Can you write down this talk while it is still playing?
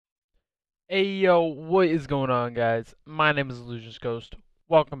Hey yo, what is going on, guys? My name is Illusion's Ghost.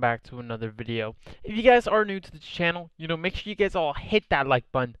 Welcome back to another video. If you guys are new to the channel, make sure you guys all hit that like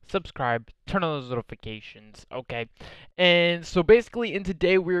button, subscribe, turn on those notifications, okay? And so basically in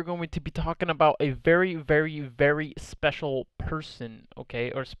today we're going to be talking about a very, very, very special person,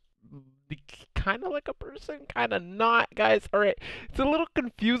 okay? Or kind of like a person, kind of not, guys. All right, it's a little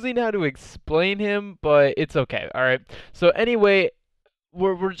confusing how to explain him, but it's okay. All right. So anyway,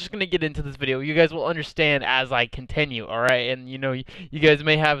 we're just gonna get into this video. You guys will understand as I continue, all right? And you guys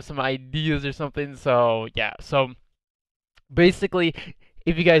may have some ideas or something. So yeah. So basically,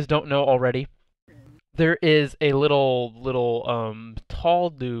 if you guys don't know already, there is a little tall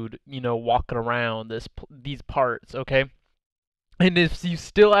dude, walking around these parts, okay? And if you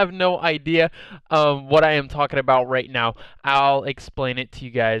still have no idea what I am talking about right now, I'll explain it to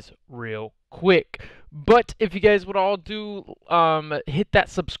you guys real quick. But if you guys would all do hit that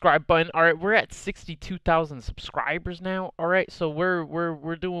subscribe button. All right, we're at 62,000 subscribers now. All right, so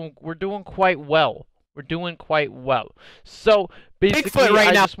we're doing quite well. We're doing quite well. So Bigfoot basically, right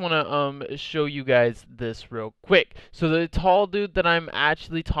I now. just want to show you guys this real quick. So the tall dude that I'm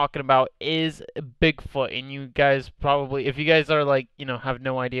actually talking about is Bigfoot, and you guys probably, if you guys are like, have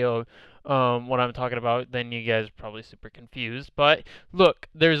no idea what I'm talking about, then you guys are probably super confused. But look,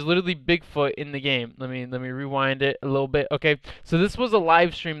 there's literally Bigfoot in the game. Let me rewind it a little bit. Okay, so this was a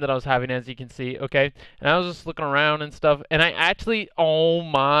live stream that I was having, as you can see. Okay, and I was just looking around and stuff, and I actually, oh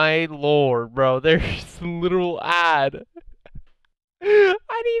my lord, bro, there's a literal ad.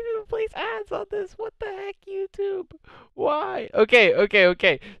 I didn't even place ads on this. What the heck, YouTube? Why?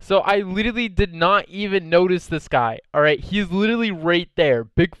 Okay. So I literally did not even notice this guy. All right, he's literally right there.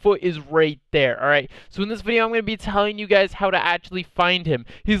 Bigfoot is right there. All right. So in this video, I'm going to be telling you guys how to actually find him.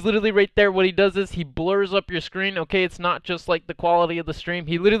 He's literally right there. What he does is he blurs up your screen. Okay, it's not just like the quality of the stream.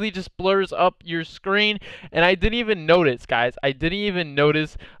 He literally just blurs up your screen, and I didn't even notice, guys. I didn't even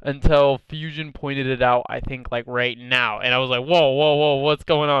notice until Fusion pointed it out, I think, like right now. And I was like, whoa, what's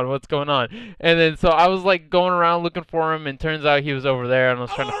going on? What's going on? And then so I was like going around looking for him, and turns out he was over there, and I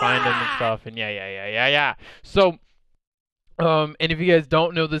was trying to find him and stuff. And yeah. So and if you guys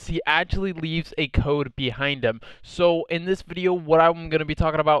don't know this, he actually leaves a code behind him. So in this video, what I'm going to be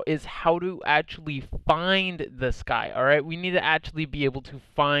talking about is how to actually find this guy, all right? We need to actually be able to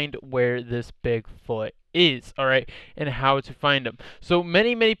find where this Bigfoot is, all right, and how to find him. So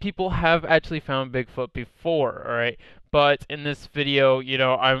many people have actually found Bigfoot before, all right? But in this video,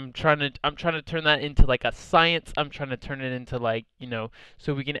 I'm trying to turn that into like a science. I'm trying to turn it into like,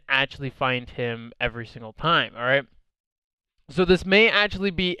 so we can actually find him every single time, all right? So this may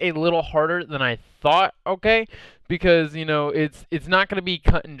actually be a little harder than I thought, okay? Because, it's not going to be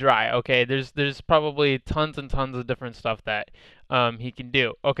cut and dry, okay? There's probably tons and tons of different stuff that he can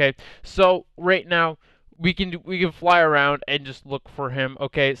do, okay? So right now we can fly around and just look for him,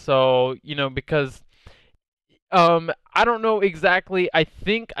 okay? So, because I don't know exactly. I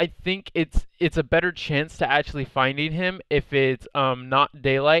think it's a better chance to actually finding him if it's not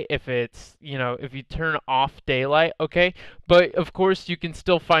daylight, if it's, if you turn off daylight, okay? But of course you can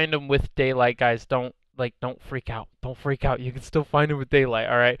still find him with daylight, guys. Don't freak out. Don't freak out. You can still find him with daylight,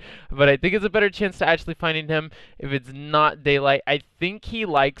 all right? But I think it's a better chance to actually finding him if it's not daylight. I think he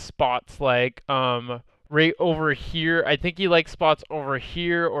likes spots like right over here. I think he likes spots over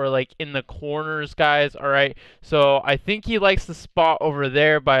here or like in the corners, guys, all right? So I think he likes the spot over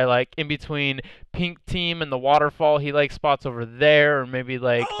there by like in between pink team and the waterfall. He likes spots over there, or maybe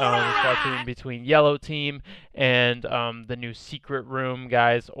like spots in between yellow team and the new secret room,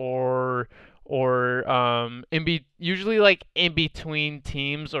 guys, or usually like in between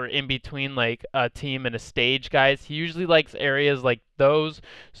teams, or in between like a team and a stage, guys. He usually likes areas like those.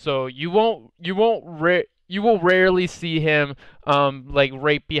 So you will rarely see him like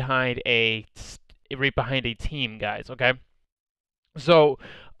right behind a team, guys, okay? So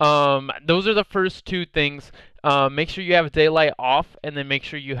those are the first two things. Make sure you have daylight off, and then make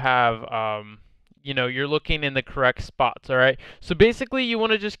sure you have you're looking in the correct spots, all right? So basically, you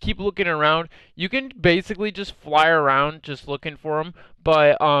want to just keep looking around. You can basically just fly around just looking for him,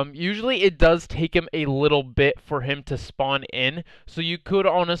 but usually it does take him a little bit for him to spawn in. So you could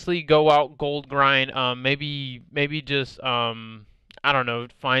honestly go out gold grind, maybe just I don't know,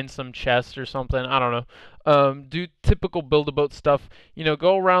 find some chests or something. I don't know. Do typical build-a-boat stuff.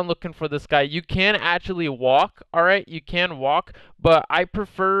 Go around looking for this guy. You can actually walk, all right? You can walk, but I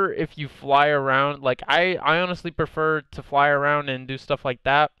prefer if you fly around. Like, I honestly prefer to fly around and do stuff like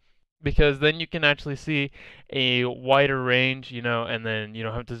that. because then you can actually see a wider range, and then you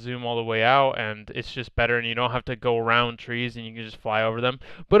don't have to zoom all the way out, and it's just better, and you don't have to go around trees, and you can just fly over them.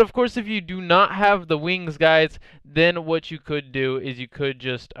 But of course, if you do not have the wings, guys, then what you could do is you could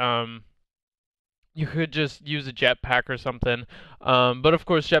just use a jetpack or something. But of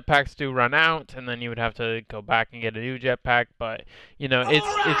course, jetpacks do run out, and then you would have to go back and get a new jetpack. But it's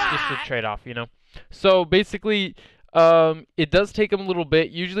just a trade-off. So basically, it does take them a little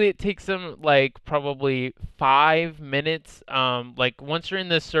bit. Usually, it takes them like probably 5 minutes. Like once you're in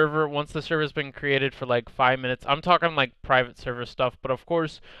this server, once the server's been created for like 5 minutes. I'm talking like private server stuff. But of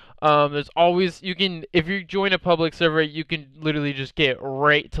course, there's always you can if you join a public server, you can literally just get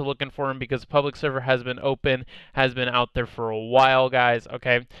right to looking for them because the public server has been open, has been out there for a while, guys.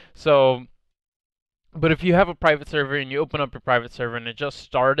 Okay, so. But if you have a private server and you open up your private server and it just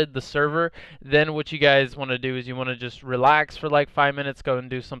started the server, then what you guys want to do is you want to just relax for like 5 minutes, go and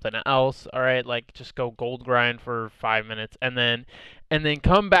do something else. All right, like just go gold grind for 5 minutes, and then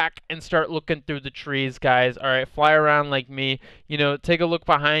come back and start looking through the trees, guys. All right, fly around like me. Take a look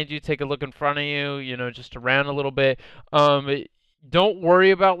behind you, take a look in front of you. Just around a little bit. Don't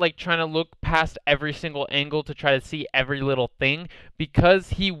worry about like trying to look past every single angle to try to see every little thing because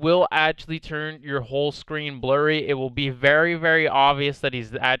he will actually turn your whole screen blurry. It will be very, very obvious that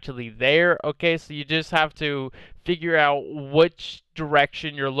he's actually there. Okay, so you just have to figure out which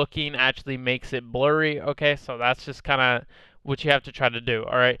direction you're looking actually makes it blurry. Okay, so that's just kind of what you have to try to do.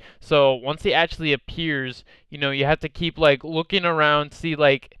 All right, so once he actually appears, you have to keep like looking around, see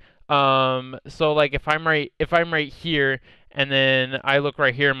like so like if I'm right here and then I look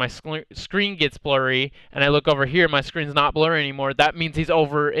right here, my screen gets blurry, and I look over here, my screen's not blurry anymore. That means he's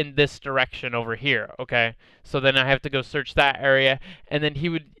over in this direction over here, okay? So then I have to go search that area, and then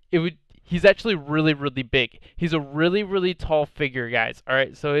he's actually really, really big. He's a really, really tall figure, guys, all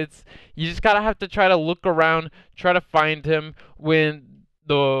right? So you just gotta have to try to look around, try to find him. When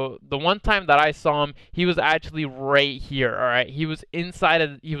the one time that I saw him, he was actually right here, all right? He was he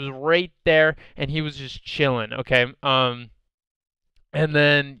was right there, and he was just chilling, okay? And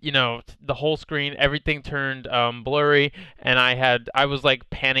then the whole screen, everything turned blurry, and I was like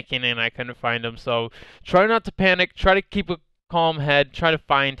panicking and I couldn't find him. So try not to panic, try to keep a calm head, try to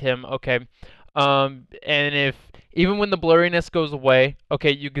find him. Okay. And if even when the blurriness goes away,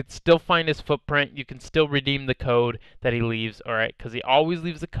 okay, you could still find his footprint. You can still redeem the code that he leaves, all right? Because he always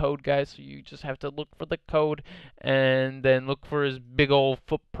leaves a code, guys. So you just have to look for the code and then look for his big old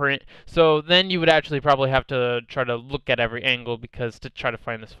footprint. So then you would actually probably have to try to look at every angle because to try to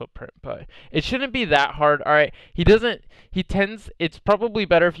find this footprint. But it shouldn't be that hard, all right? It's probably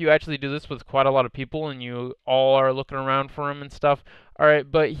better if you actually do this with quite a lot of people and you all are looking around for him and stuff, all right?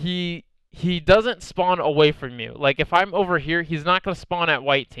 But he doesn't spawn away from you. Like if I'm over here, he's not going to spawn at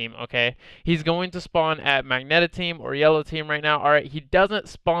white team, okay? He's going to spawn at magnetic team or yellow team right now. All right, he doesn't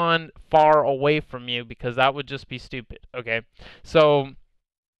spawn far away from you because that would just be stupid, okay? So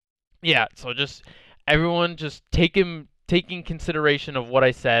yeah, so just everyone just taking consideration of what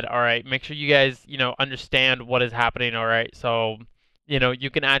I said. All right, make sure you guys, understand what is happening, all right? So you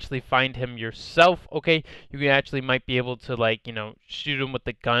can actually find him yourself, okay? You can actually might be able to like, shoot him with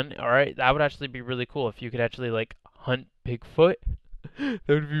the gun, all right? That would actually be really cool if you could actually like hunt Bigfoot. That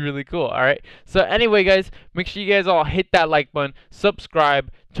would be really cool, all right? So anyway, guys, make sure you guys all hit that like button, subscribe,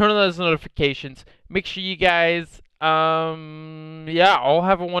 turn on those notifications. Make sure you guys yeah, all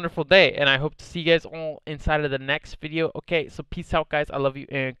have a wonderful day, and I hope to see you guys all inside of the next video. Okay, so peace out, guys. I love you,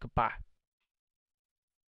 and goodbye.